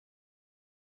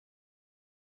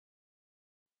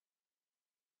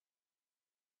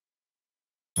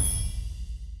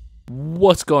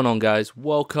What's going on, guys?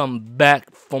 Welcome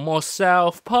back for more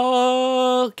South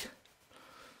Park.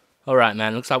 Alright,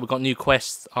 man. Looks like we've got new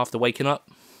quests after waking up.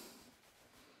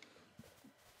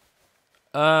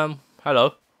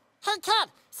 Hello. Hey, kid.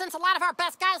 Since a lot of our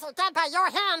best guys are dead by your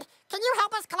hand, can you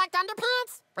help us collect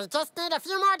underpants? We just need a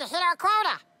few more to hit our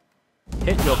quota.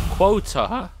 Hit your quota,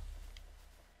 huh?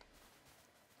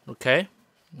 Okay.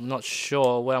 I'm not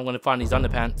sure where I'm going to find these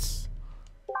underpants.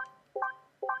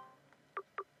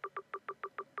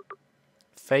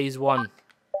 Phase 1.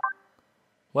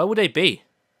 Where would they be?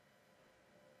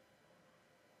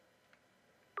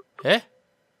 Eh?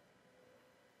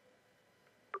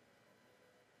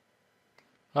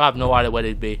 I have no idea where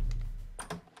they'd be.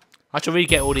 I should really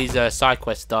get all these side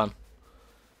quests done.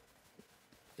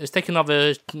 Let's take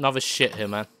another shit here,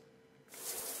 man.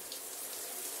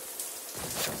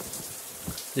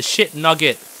 The shit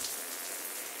nugget.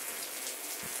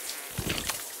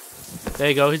 There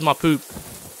you go. Here's my poop.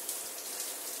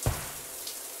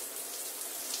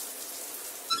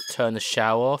 Turn the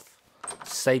shower off.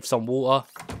 Save some water.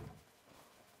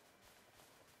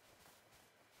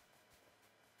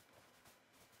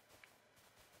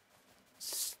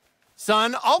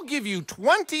 Son, I'll give you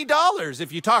 $20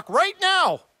 if you talk right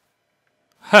now.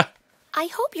 Huh. I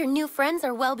hope your new friends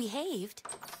are well behaved.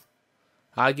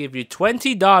 I'll give you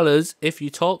 $20 if you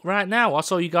talk right now. I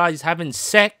saw you guys having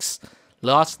sex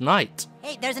last night.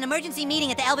 Hey, there's an emergency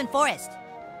meeting at the Elven Forest.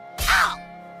 Ow!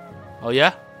 Oh,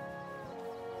 yeah?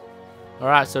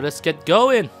 Alright, so let's get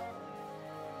going.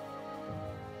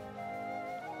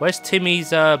 Where's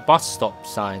Timmy's bus stop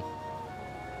sign?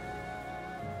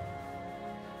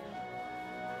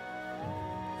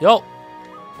 Yo!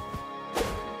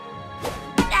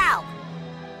 Ow!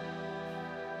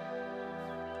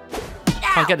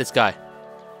 Can't get this guy.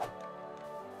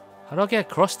 How do I get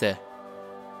across there?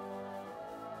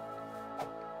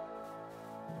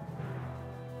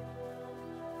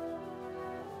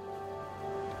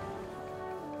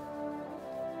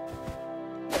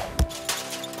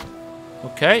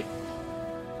 Okay.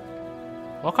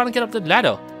 Why can't I get up the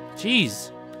ladder?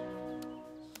 Jeez.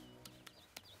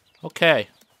 Okay.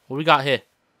 What we got here?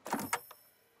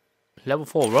 Level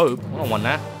 4 robe. I don't want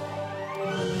that.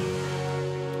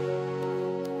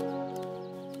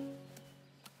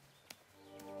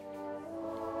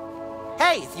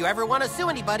 Hey, if you ever want to sue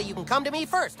anybody, you can come to me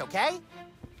first, okay?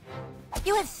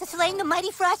 You have slain the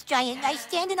mighty frost giant. I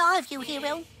stand in awe of you,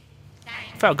 hero.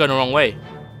 I felt going the wrong way.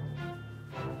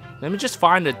 Let me just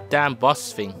find the damn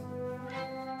bus thing.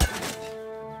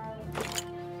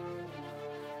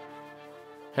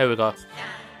 Here we go.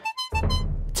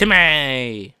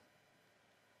 Timmy!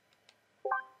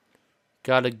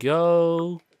 Gotta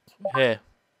go here.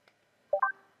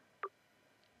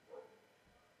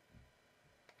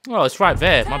 Oh, it's right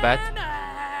there. My bad.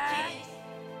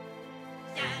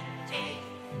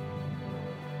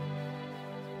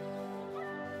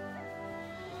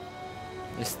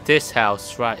 It's this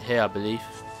house right here, I believe.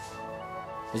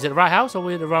 Is it the right house or are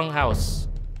we in the wrong house?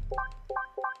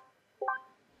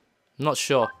 I'm not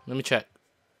sure. Let me check.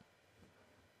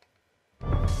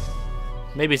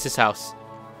 Maybe it's this house.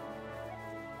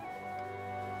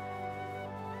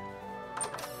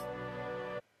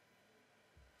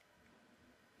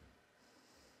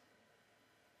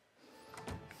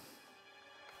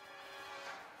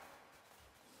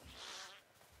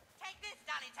 Take this,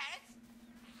 Dolly Terrence.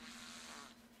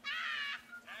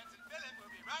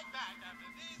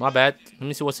 My bad. Let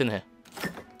me see what's in here.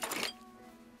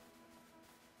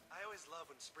 I always love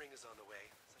when spring is on the way.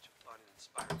 Such a fun and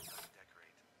inspiring time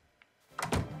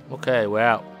to decorate. Okay, we're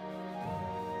out.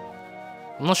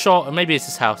 I'm not sure. Maybe it's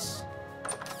this house.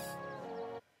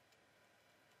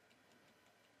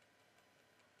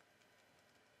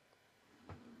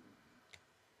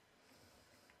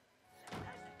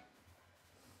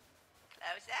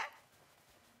 Closer.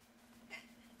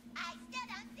 I still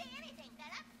don't see anything,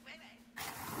 Philip.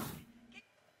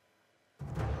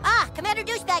 Commander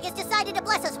Douchebag has decided to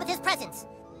bless us with his presence.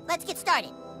 Let's get started.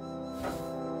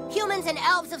 Humans and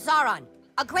elves of Zaron,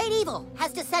 a great evil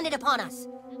has descended upon us.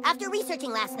 After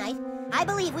researching last night, I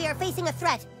believe we are facing a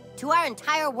threat to our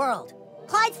entire world.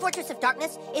 Clyde's Fortress of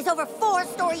Darkness is over 4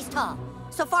 stories tall.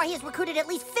 So far, he has recruited at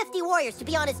least 50 warriors to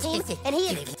be on his team, and he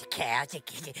is...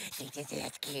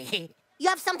 You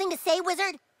have something to say,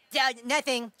 wizard?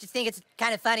 Nothing. Just think it's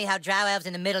kind of funny how drow elves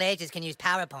in the Middle Ages can use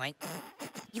PowerPoint.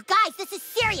 You guys, this is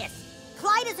serious!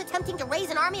 Clyde is attempting to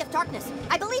raise an army of darkness.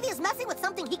 I believe he is messing with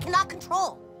something he cannot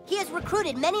control. He has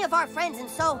recruited many of our friends, and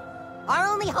so our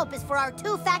only hope is for our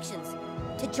 2 factions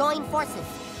to join forces.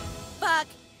 Fuck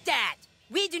that!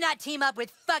 We do not team up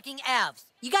with fucking elves.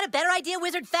 You got a better idea,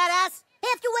 wizard fat ass?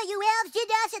 After what you elves did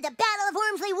to us at the Battle of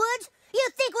Wormsley Woods, you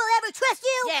think we'll ever trust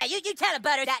you? Yeah, you tell it,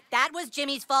 Butter. That was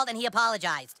Jimmy's fault and he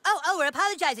apologized. Oh, we're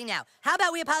apologizing now. How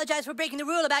about we apologize for breaking the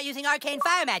rule about using arcane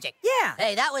fire magic? Yeah.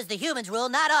 Hey, that was the humans' rule,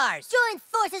 not ours. Join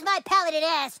forces, my paladin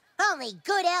ass. Only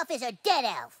good elf is a dead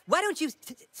elf. Why don't you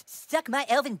suck my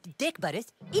elven dick,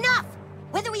 Butters? Enough!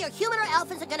 Whether we are human or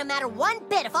elf isn't gonna matter one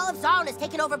bit if all of Zaron is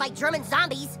taken over by German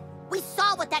zombies. We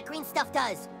saw what that green stuff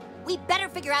does. We better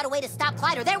figure out a way to stop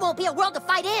Clyde or there won't be a world to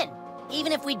fight in.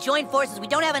 Even if we join forces, we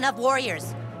don't have enough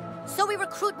warriors. So we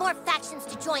recruit more factions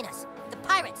to join us. The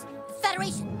Pirates, the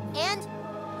Federation, and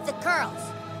the girls.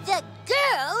 The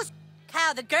girls?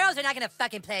 Kyle, the girls are not gonna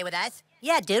fucking play with us.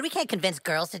 Yeah, dude, we can't convince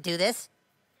girls to do this.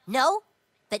 No,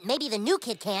 but maybe the new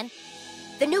kid can.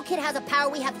 The new kid has a power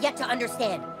we have yet to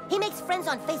understand. He makes friends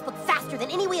on Facebook faster than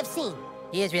any we have seen.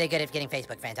 He is really good at getting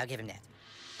Facebook friends, I'll give him that.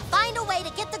 Find a way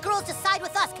to get the girls to side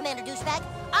with us, Commander Douchebag.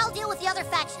 I'll deal with the other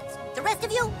factions. The rest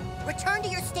of you, return to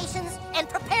your stations and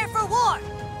prepare for war.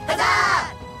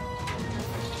 Huzzah!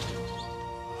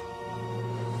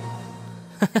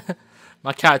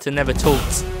 My character never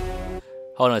talks.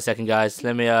 Hold on a second, guys.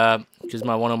 Let me, because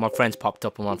one of my friends popped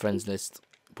up on my friends list.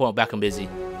 Put it back, I'm busy.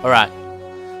 Alright.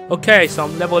 Okay, so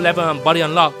I'm level 11 and body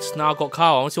unlocked. Now I've got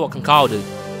Carl. I want to see what can Carl do.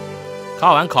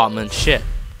 Carl and Cartman, shit.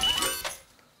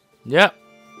 Yep.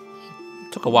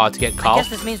 Took a while to get Carl. I guess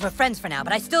this means we're friends for now,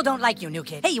 but I still don't like you, new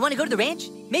kid. Hey, you want to go to the ranch?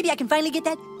 Maybe I can finally get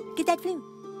that flute.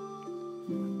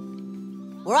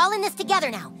 We're all in this together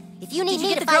now. If you need Did you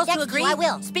me get to the fight girls to next to agree? you, I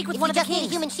will. Speak with if one you of the just need a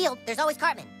kings. human shield, there's always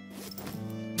Cartman.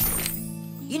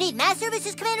 You need mass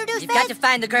services, Commander Douchebag? You've got to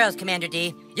find the girls, Commander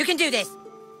D. You can do this.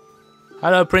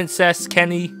 Hello, Princess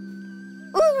Kenny.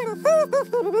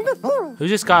 Who's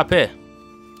this guy up here?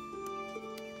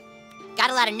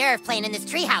 Got a lot of nerve playing in this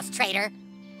treehouse, traitor.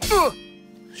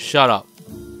 Shut up.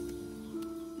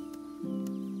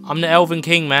 I'm the Elven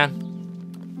King,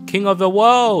 man. King of the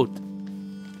world.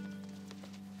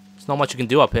 There's not much you can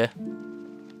do up here.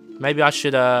 Maybe I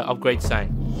should upgrade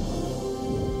something.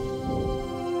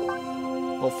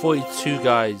 Got 42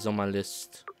 guys on my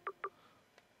list.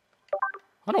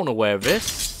 I don't know where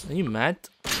this. Are you mad?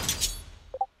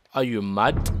 Are you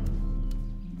mad?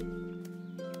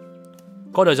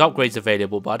 Got those upgrades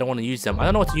available, but I don't want to use them. I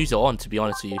don't know what to use it on, to be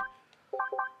honest with you.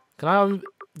 Can I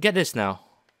get this now?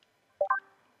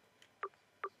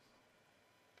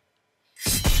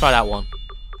 Try that one.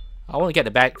 I want to get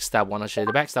the backstab one, actually.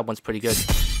 The backstab one's pretty good.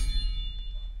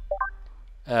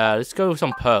 Let's go with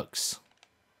some perks.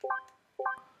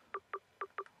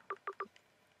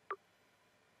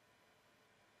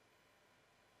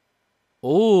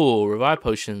 Oh, revive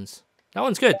potions. That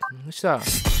one's good. Let's start.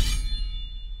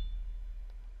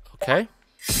 Okay.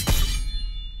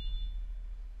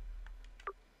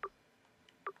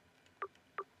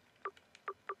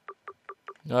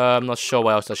 I'm not sure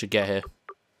what else I should get here.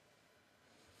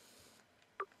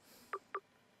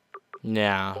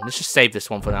 Nah, let's just save this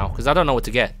one for now, because I don't know what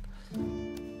to get.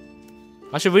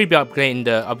 I should really be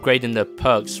upgrading the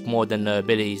perks more than the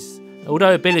abilities.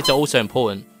 Although abilities are also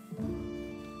important.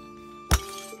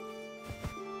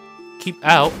 Keep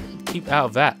out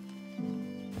of that.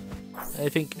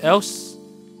 Anything else?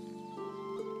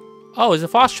 Oh, there's a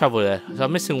fast travel there. So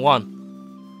I'm missing one.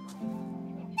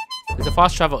 There's a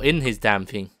fast travel in his damn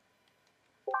thing.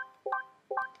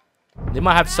 They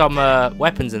might have some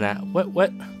weapons in that.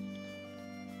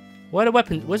 Where's the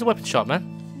weapon shop,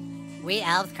 man? We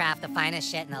elves craft the finest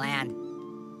shit in the land.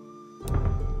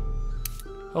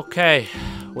 Okay,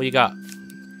 what you got?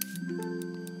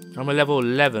 I'm a level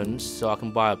 11, so I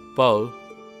can buy a bow.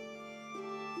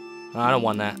 I don't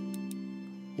want that.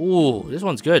 Ooh, this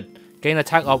one's good. Gain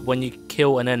attack up when you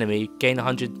kill an enemy. Gain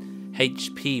 100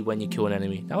 HP when you kill an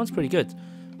enemy. That one's pretty good.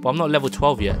 But I'm not level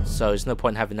 12 yet, so there's no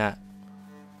point in having that.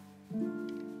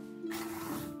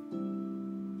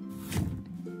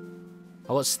 I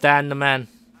got Stan the man.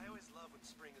 I always love when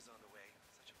spring is on the way.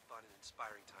 Such a fun and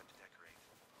inspiring time to decorate.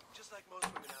 Just like most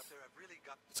women out there, I've really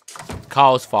got...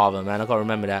 Carl's father, man. I gotta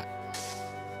remember that.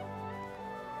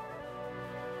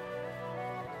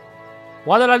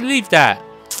 Why did I leave that?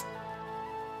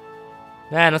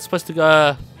 Man, I'm supposed to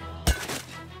go...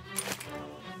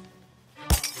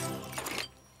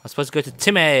 I'm supposed to go to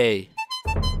Timmy.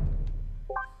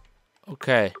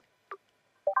 Okay.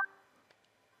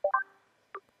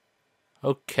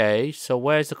 Okay, so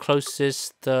where's the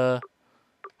closest... over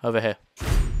here.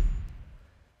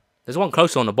 There's one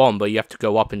closer on the bottom, but you have to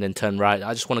go up and then turn right.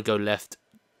 I just want to go left.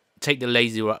 Take the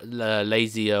lazy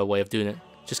way of doing it.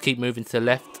 Just keep moving to the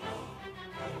left.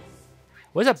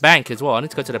 Where's that bank as well? I need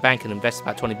to go to the bank and invest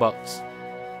about 20 bucks.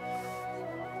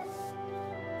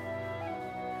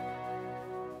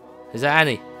 Is that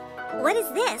Annie? What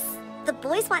is this? The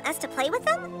boys want us to play with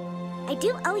them? I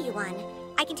do owe you one.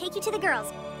 I can take you to the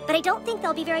girls, but I don't think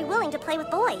they'll be very willing to play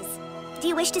with boys. Do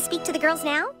you wish to speak to the girls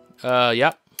now?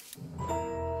 Yep.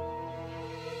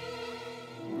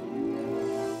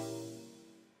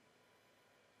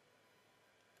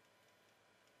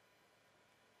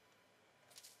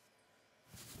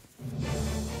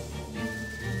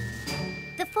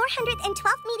 The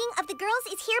 412th meeting of the girls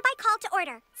is hereby called to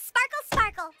order. Sparkle,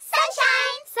 sparkle.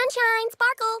 Sunshine! Sunshine,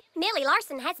 Sparkle. Millie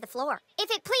Larson has the floor. If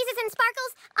it pleases and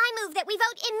sparkles, I move that we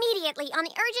vote immediately on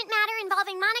the urgent matter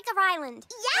involving Monica Ryland.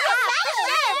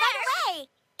 Yes, right away!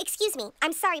 Excuse me,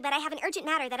 I'm sorry, but I have an urgent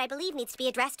matter that I believe needs to be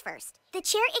addressed first. The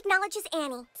chair acknowledges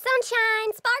Annie.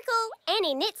 Sunshine, Sparkle.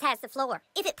 Annie Knits has the floor.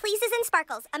 If it pleases and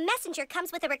sparkles, a messenger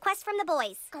comes with a request from the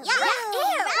boys. Yuck.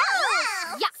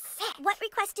 What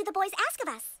request do the boys ask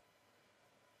of us?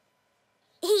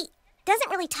 He doesn't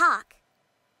really talk.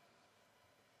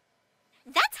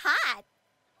 That's hot.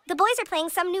 The boys are playing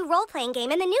some new role-playing game,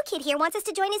 and the new kid here wants us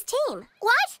to join his team.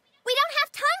 What? We don't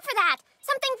have time for that.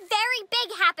 Something very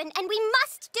big happened, and we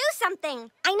must do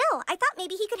something. I know. I thought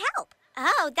maybe he could help.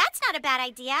 Oh, that's not a bad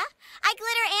idea. I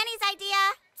glitter Annie's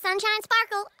idea. Sunshine,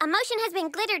 Sparkle. A motion has been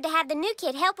glittered to have the new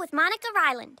kid help with Monica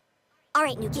Ryland. All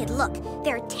right, new kid, look.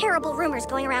 There are terrible rumors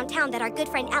going around town that our good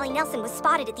friend Allie Nelson was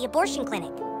spotted at the abortion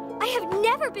clinic. I have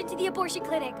never been to the abortion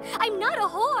clinic. I'm not a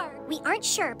whore. We aren't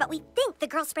sure, but we think the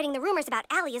girl spreading the rumors about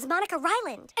Allie is Monica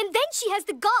Ryland. And then she has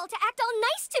the gall to act all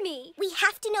nice to me. We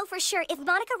have to know for sure if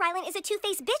Monica Ryland is a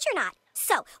two-faced bitch or not.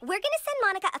 So, we're gonna send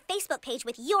Monica a Facebook page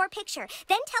with your picture.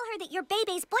 Then tell her that you're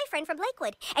Bebe's boyfriend from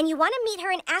Lakewood. And you want to meet her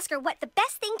and ask her what the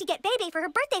best thing to get Bebe for her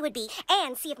birthday would be.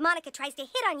 And see if Monica tries to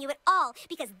hit on you at all.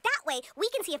 Because that way, we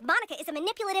can see if Monica is a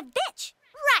manipulative bitch.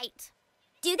 Right.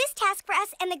 Do this task for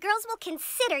us, and the girls will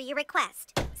consider your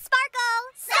request.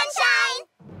 Sparkle! Sunshine!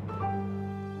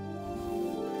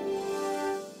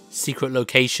 Secret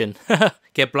location.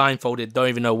 Get blindfolded. Don't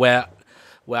even know where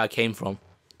I came from.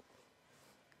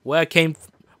 Where I came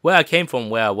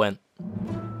from, where I went.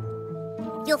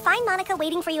 You'll find Monica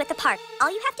waiting for you at the park.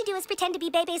 All you have to do is pretend to be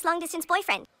Bebe's long-distance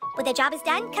boyfriend. When the job is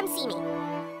done, come see me.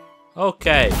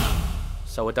 Okay.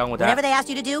 So we're done with that. Whatever they asked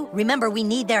you to do, remember we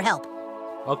need their help.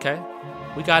 Okay.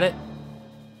 We got it.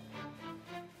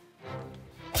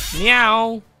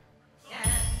 Meow.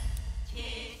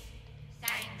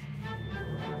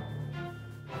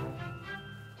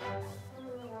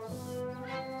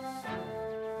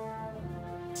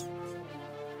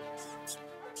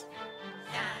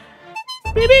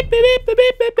 Beep, beep, beep, beep,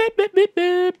 beep, beep, beep, beep, beep,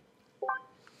 beep.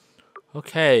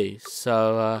 Okay,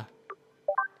 so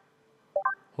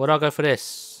where do I go for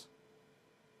this?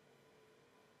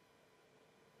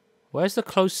 Where's the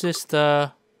closest,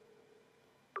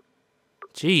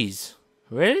 Jeez.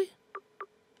 Really?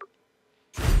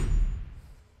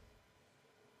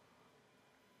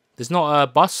 There's not a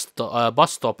bus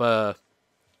stop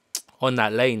on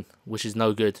that lane, which is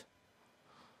no good.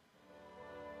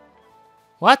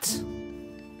 What?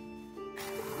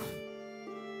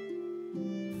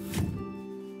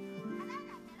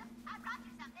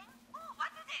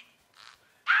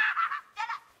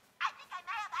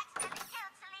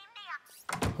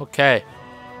 Okay.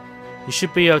 You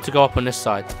should be able to go up on this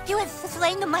side. You have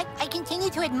slain the mic. I continue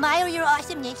to admire your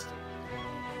awesomeness.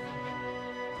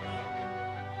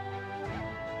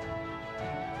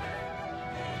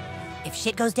 If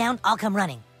shit goes down, I'll come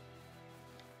running.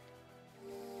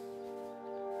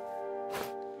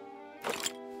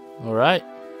 Alright.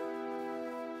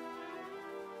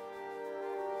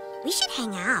 We should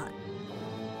hang out.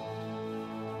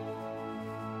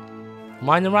 Am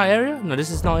I in the right area? No,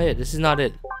 this is not it. This is not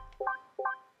it.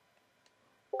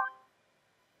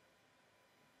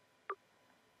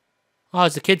 Oh,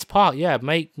 it's a kid's park. Yeah,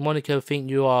 make Monica think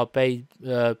you are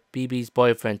BB's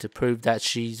boyfriend to prove that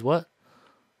she's what?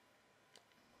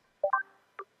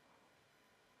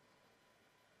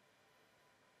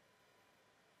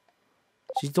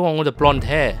 She's the one with the blonde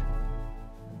hair.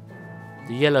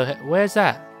 The yellow hair. Where's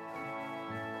that?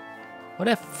 Where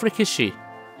the frick is she?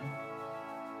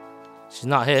 She's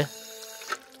not here.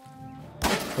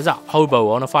 Where's that hobo?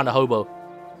 I want to find a hobo.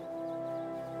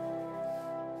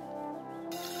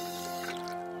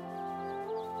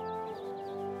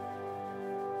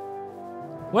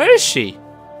 Where is she?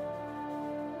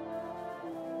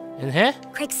 In here?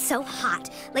 Craig's so hot.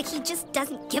 Like he just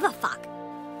doesn't give a fuck.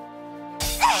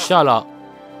 Shut up.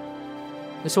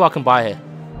 This is what I can buy here.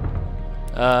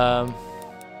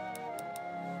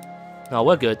 No,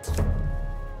 we're good.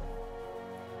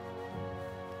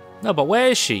 No, but where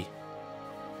is she?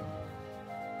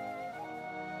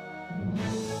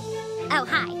 Oh,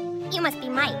 hi. You must be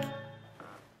Mike.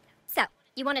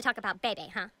 You want to talk about Bebe,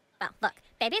 huh? Well, look,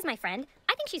 Bebe's my friend.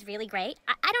 I think she's really great.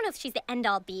 I don't know if she's the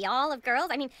end-all, be-all of girls.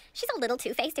 I mean, she's a little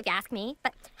two-faced if you ask me.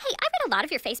 But, hey, I read a lot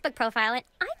of your Facebook profile, and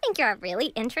I think you're a really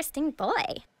interesting boy.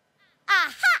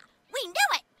 Aha! We knew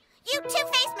it! You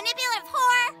two-faced manipulative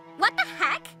whore! What the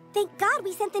heck? Thank God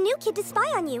we sent the new kid to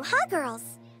spy on you, huh, girls?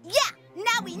 Yeah,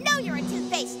 now we know you're a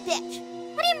two-faced bitch.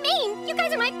 What do you mean? You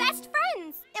guys are my best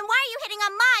friends. Then why are you hitting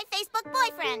on my Facebook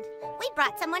boyfriend? We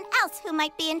brought someone else who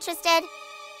might be interested.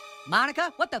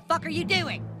 Monica, what the fuck are you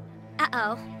doing?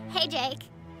 Uh-oh. Hey, Jake.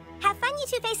 Have fun, you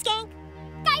two-faced skank.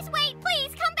 Guys, wait,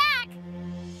 please, come back!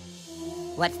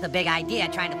 What's the big idea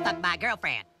trying to fuck my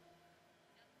girlfriend?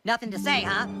 Nothing to say,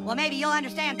 huh? Well, maybe you'll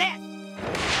understand this.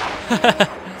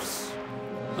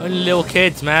 Only little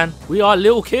kids, man. We are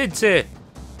little kids here.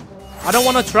 I don't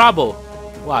want to trouble.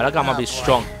 Wow, that guy might be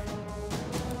strong.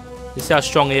 This is how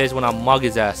strong he is when I mug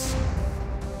his ass.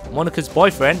 Monica's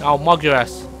boyfriend, I'll mug your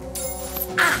ass.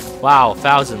 Wow,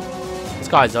 1,000. This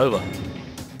guy's over.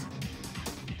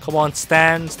 Come on,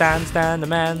 stand, the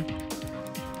man.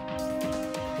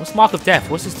 What's Mark of Death?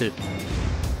 What's this do?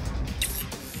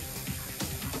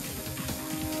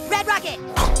 Red Rocket!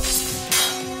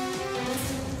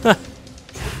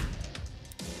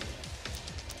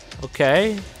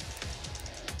 Okay.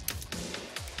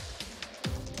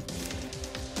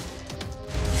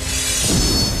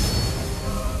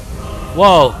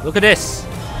 Whoa, look at this.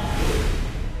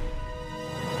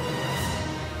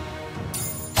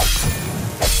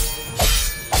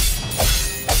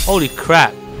 Holy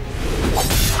crap.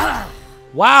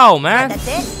 Wow, man. That's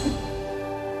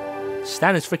it?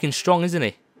 Stan is freaking strong, isn't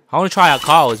he? I want to try out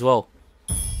Carl as well.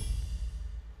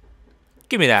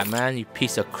 Give me that, man, you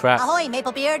piece of crap. Ahoy,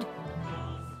 Maplebeard.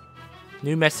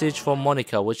 New message from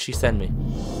Monica. What'd she send me?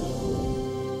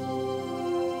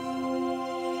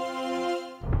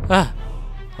 Ah,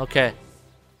 okay.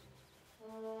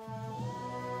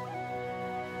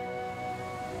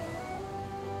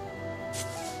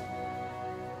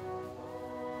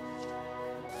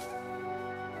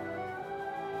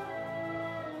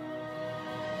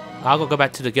 I gotta go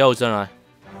back to the girls, don't I?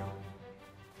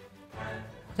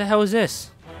 What the hell is this?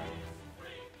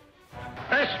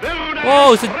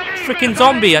 Whoa, it's a freaking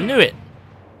zombie! I knew it!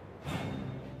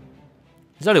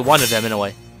 There's only one of them in a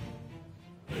way.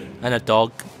 And a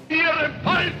dog.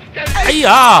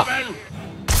 Hey-ya!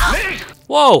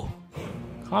 Whoa!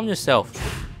 Calm yourself.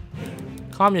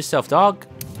 Calm yourself, dog.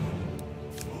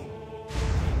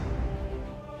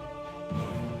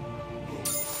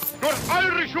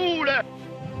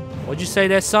 What'd you say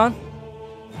there, son?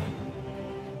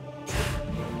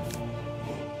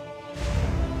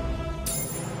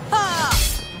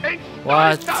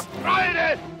 What?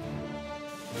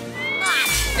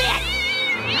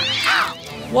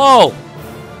 Whoa!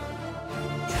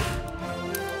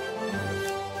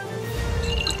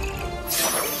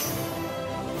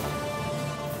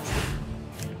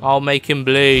 I'll make him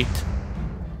bleed.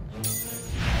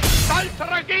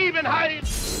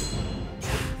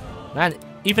 Man,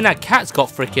 even that cat's got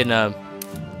freaking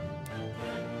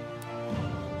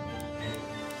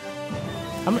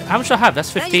how much do I have?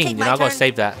 That's 15. You know, I gotta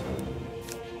save that.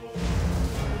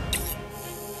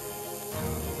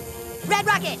 Red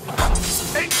Rocket!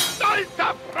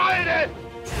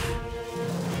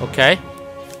 Okay.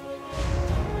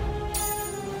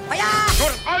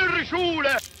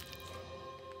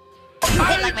 You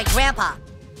hit like my grandpa.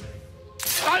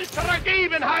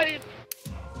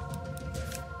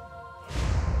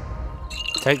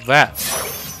 Take that.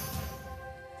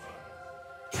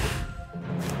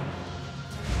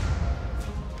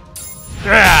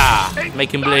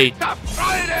 Make him bleed.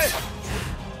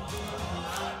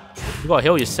 You gotta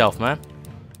heal yourself, man.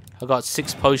 I got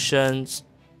 6 potions.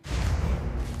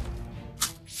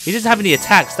 He doesn't have any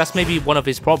attacks. That's maybe one of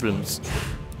his problems.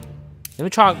 Let me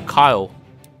try out Kyle.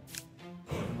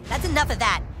 That's enough of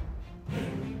that.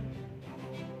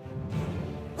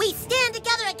 We stand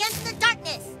together against the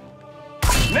darkness.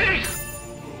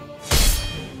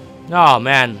 Oh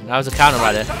man, that was a counter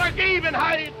right there.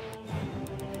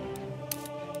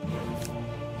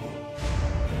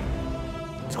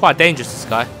 It's quite dangerous, this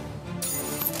guy.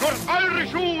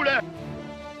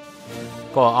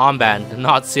 Got an armband, a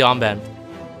Nazi armband.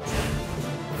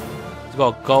 He's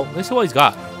got a gold. Let's see what he's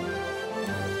got.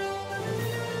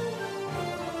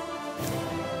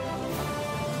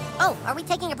 Oh, are we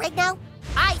taking a break now?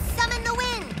 I summon the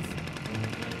wind.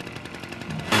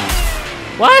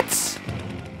 What?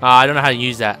 Oh, I don't know how to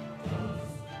use that.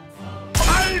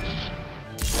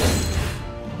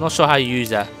 Not sure how you use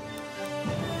that.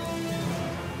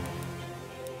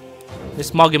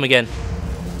 Let's mug him again.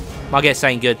 Might get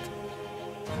something good.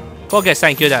 Gotta get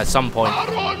something good at some point.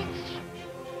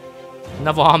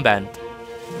 Another armband.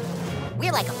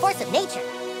 We're like a force of nature.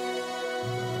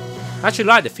 I actually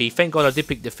like the thief. Thank God I did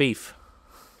pick the thief.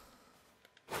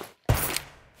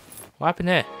 What happened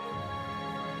here?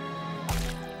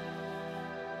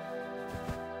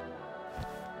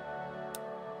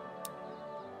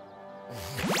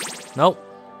 Nope.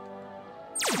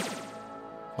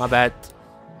 My bad.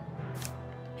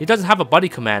 He doesn't have a body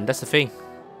command, that's the thing.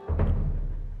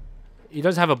 He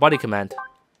doesn't have a body command.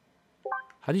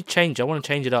 How do you change it? I want to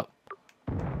change it up.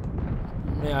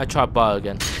 Maybe I try bar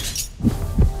again.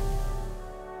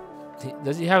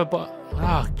 Does he have a bar?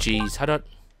 Oh, jeez. How do I...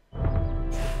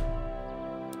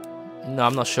 No,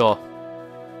 I'm not sure.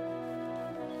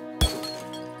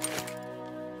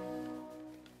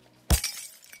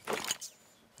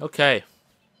 Okay.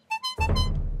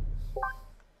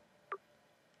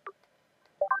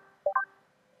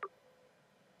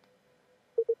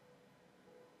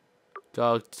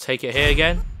 Go take it here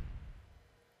again.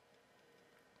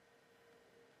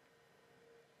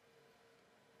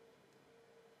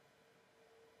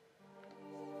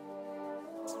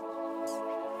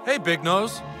 Hey, Big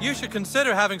Nose, you should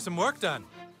consider having some work done.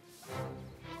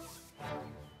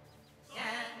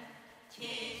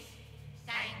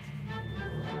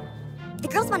 The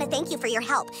girls want to thank you for your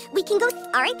help. We can go.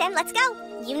 All right, then, let's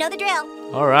go. You know the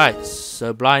drill. All right,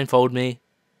 so blindfold me.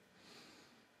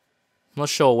 I'm not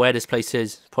sure where this place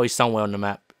is. Probably somewhere on the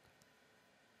map.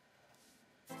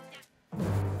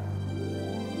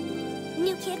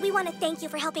 New kid, we want to thank you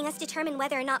for helping us determine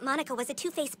whether or not Monica was a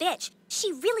two-faced bitch.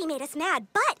 She really made us mad,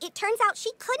 but it turns out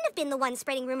she couldn't have been the one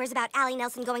spreading rumors about Allie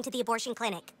Nelson going to the abortion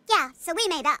clinic. Yeah, so we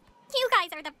made up. You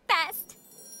guys are the best.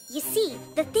 You see,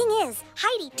 the thing is,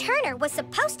 Heidi Turner was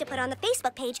supposed to put on the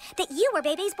Facebook page that you were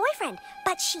Bebe's boyfriend,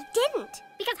 but she didn't.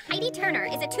 Because Heidi Turner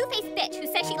is a two-faced bitch who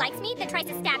says she likes me, then tries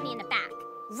to stab me in the back.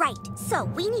 Right, so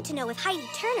we need to know if Heidi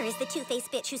Turner is the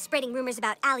two-faced bitch who's spreading rumors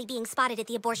about Allie being spotted at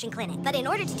the abortion clinic. But in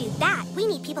order to do that, we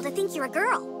need people to think you're a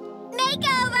girl.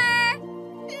 Makeover!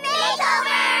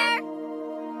 Makeover!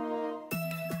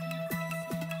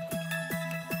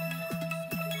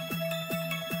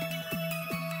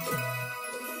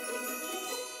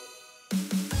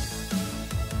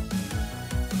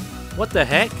 What the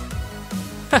heck?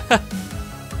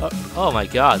 Oh my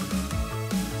god.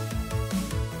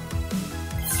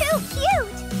 Too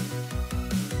cute!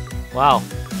 Wow.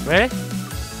 Really?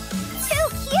 Too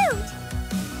cute!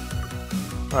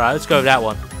 Alright, let's go with that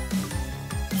one.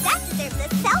 That deserves a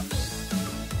selfie!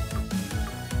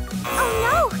 Oh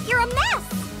no! You're a mess!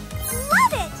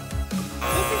 Love it!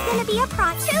 This is gonna be a pro.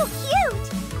 Too cute!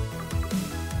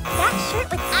 That shirt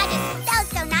with Those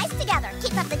go nice together.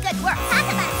 Keep up the good work. Talk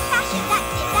about fashion. That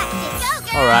did.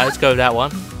 Go, girl! Alright, let's go with that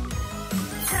one.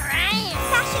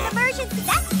 fashion emergency.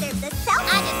 That deserves a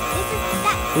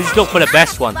selfie. We just look for the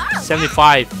best one.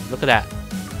 75. Look at that.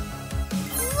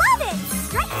 Love it!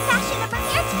 Straight fashion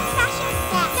emergency.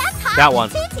 That's hot. That one.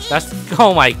 That's...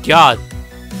 Oh my god.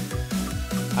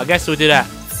 I guess we'll do that.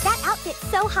 That outfit's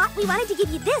so hot, we wanted to give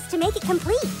you this to make it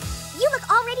complete. You look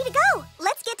all ready to go.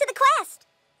 Let's get to the quest.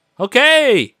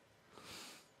 Okay.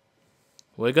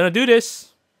 We're gonna do this.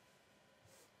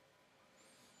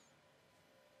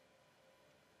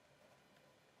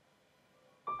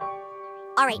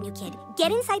 All right, new kid.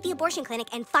 Get inside the abortion clinic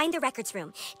and find the records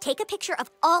room. Take a picture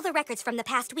of all the records from the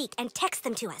past week and text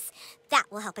them to us. That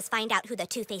will help us find out who the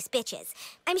two-faced bitch is.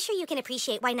 I'm sure you can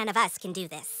appreciate why none of us can do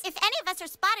this. If any of us are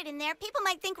spotted in there, people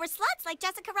might think we're sluts like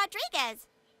Jessica Rodriguez.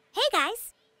 Hey,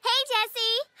 guys. Hey,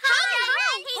 Jessie!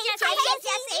 Hi! Hey, Jessie! Hey,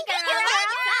 Jessie!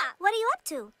 Girl. What are you up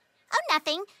to? Oh,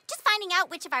 nothing. Just finding out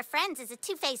which of our friends is a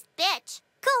two-faced bitch.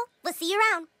 Cool. We'll see you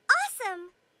around.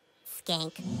 Awesome.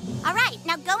 Skank. All right,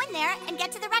 now go in there and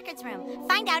get to the records room.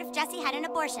 Find out if Jessie had an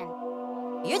abortion.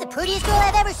 You're the prettiest girl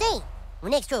I've ever seen. Well,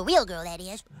 next to a real girl, that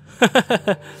is.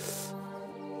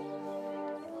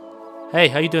 Hey,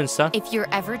 how you doing, son? If you're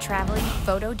ever traveling,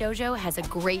 Photo Dojo has a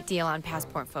great deal on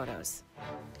passport photos.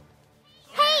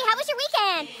 Hey, how was your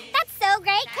weekend? That's so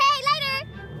great. Okay,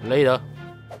 later. Later.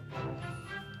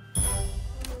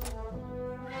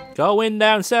 Going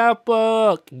down South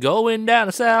Park. Going down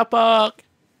to South Park.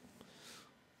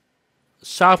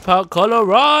 South Park,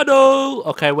 Colorado.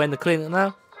 Okay, we're in the clinic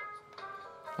now.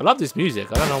 I love this music.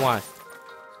 I don't know why.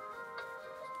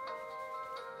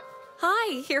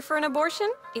 Hi, here for an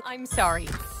abortion? I'm sorry.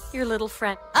 Your little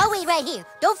friend. I'll wait right here.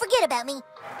 Don't forget about me.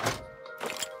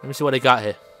 Let me see what they got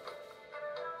here.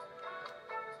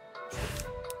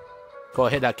 Go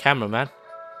hit that camera, man.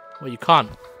 Well, you can't.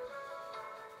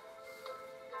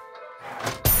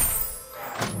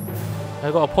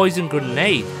 I got a poison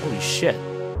grenade. Holy shit.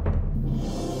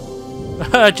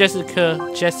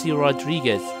 Jesse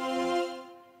Rodriguez.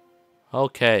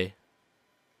 Okay.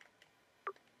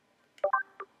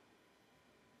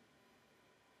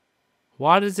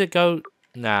 Why does it go?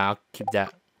 Nah, I'll keep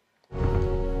that.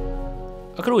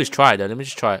 I could always try it though. Let me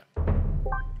just try it.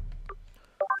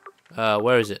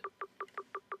 Where is it?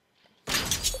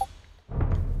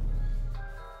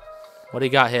 What do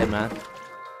you got here, man?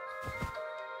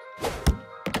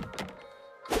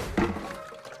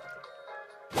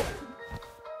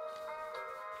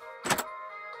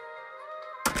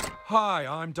 Hi,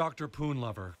 I'm Dr.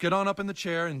 Poonlover. Get on up in the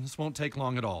chair and this won't take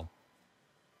long at all.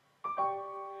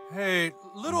 Hey,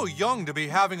 little young to be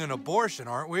having an abortion,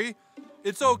 aren't we?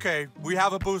 It's okay. We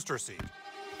have a booster seat.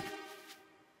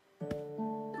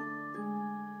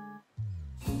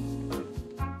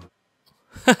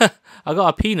 I got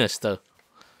a penis though.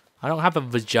 I don't have a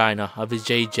vagina. I have a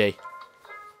JJ.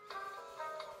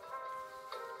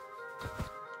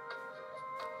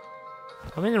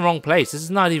 I'm in the wrong place. This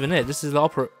is not even it. This is the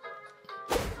opera.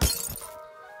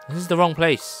 This is the wrong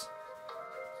place.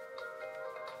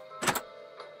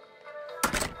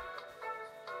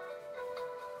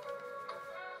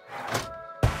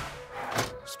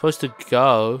 Supposed to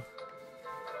go.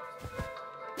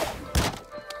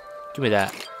 Give me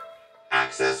that.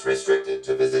 Access restricted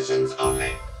to physicians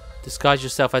only. Disguise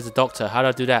yourself as a doctor. How do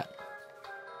I do that?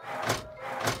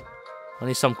 I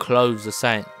need some clothes or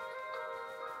something.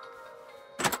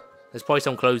 There's probably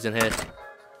some clothes in here.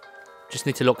 Just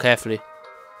need to look carefully.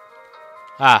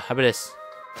 Ah, how about this?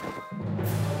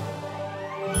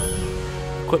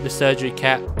 Equip the surgery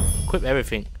cap. Equip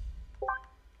everything.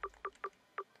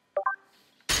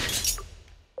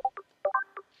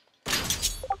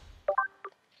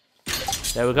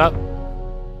 There we go.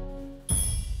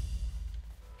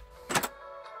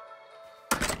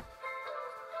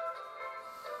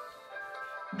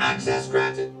 Access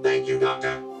granted. Thank you,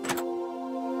 Doctor.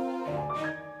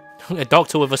 A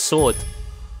doctor with a sword.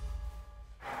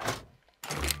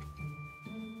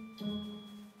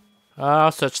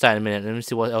 I'll search that in a minute. Let me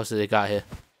see what else they got here.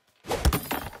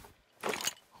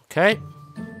 Okay.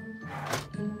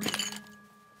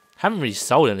 Haven't really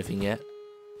sold anything yet.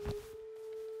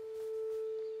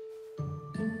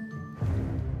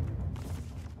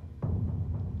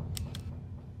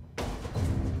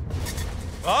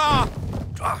 Ah!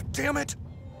 Ah, damn it!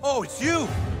 Oh, it's you!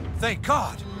 Thank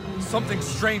God! Something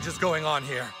strange is going on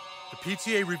here. The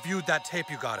PTA reviewed that tape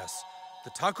you got us. The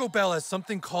Taco Bell has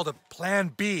something called a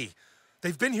Plan B.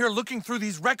 They've been here looking through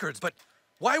these records, but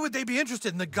why would they be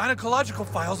interested in the gynecological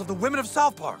files of the women of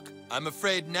South Park? I'm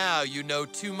afraid now you know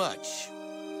too much.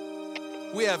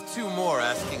 We have two more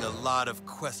asking a lot of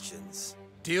questions.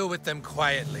 Deal with them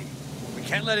quietly. We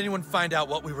can't let anyone find out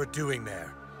what we were doing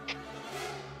there.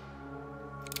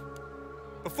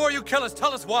 Before you kill us,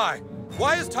 tell us why.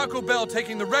 Why is Taco Bell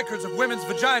taking the records of women's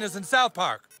vaginas in South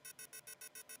Park?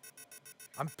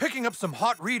 I'm picking up some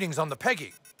hot readings on the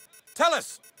Peggy. Tell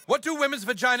us, what do women's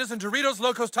vaginas and Doritos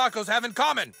Locos Tacos have in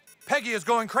common? Peggy is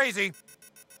going crazy.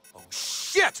 Oh,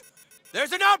 shit!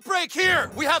 There's an outbreak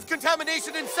here! We have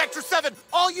contamination in Sector 7!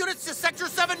 All units to Sector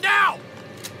 7 now!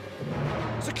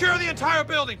 Secure the entire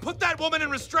building! Put that woman in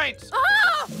restraints!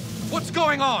 Ah! What's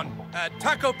going on?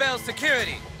 Taco Bell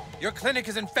security. Your clinic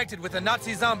is infected with the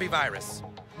Nazi zombie virus.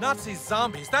 Nazi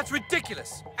zombies? That's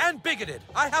ridiculous! And bigoted!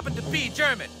 I happen to be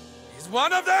German. He's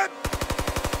one of them!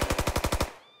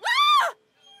 Ah!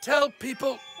 Tell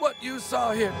people what you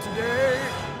saw here today.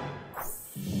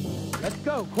 Let's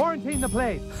go. Quarantine the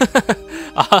place.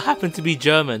 I happen to be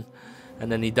German.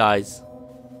 And then he dies.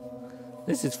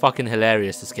 This is fucking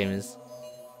hilarious, this game is.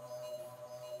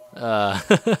 I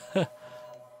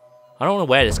don't want to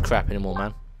wear this crap anymore,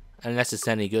 man. Unless it's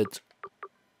any good.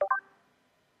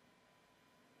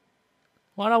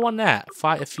 Why do I want that?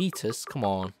 Fight a fetus? Come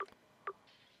on.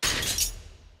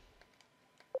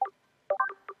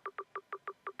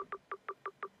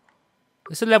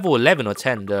 It's a level 11 or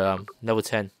 10, the level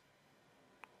 10.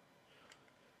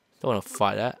 Don't want to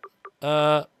fight that.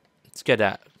 Let's get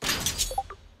that.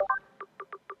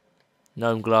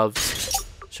 Gnome gloves.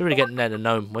 Should really get the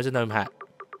gnome. Where's the gnome hat?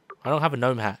 I don't have a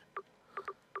gnome hat.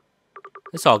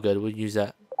 It's all good. We'll use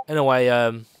that. Anyway, you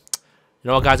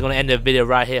know what, guys? I'm going to end the video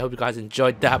right here. Hope you guys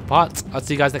enjoyed that part. I'll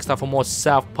see you guys next time for more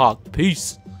South Park.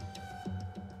 Peace.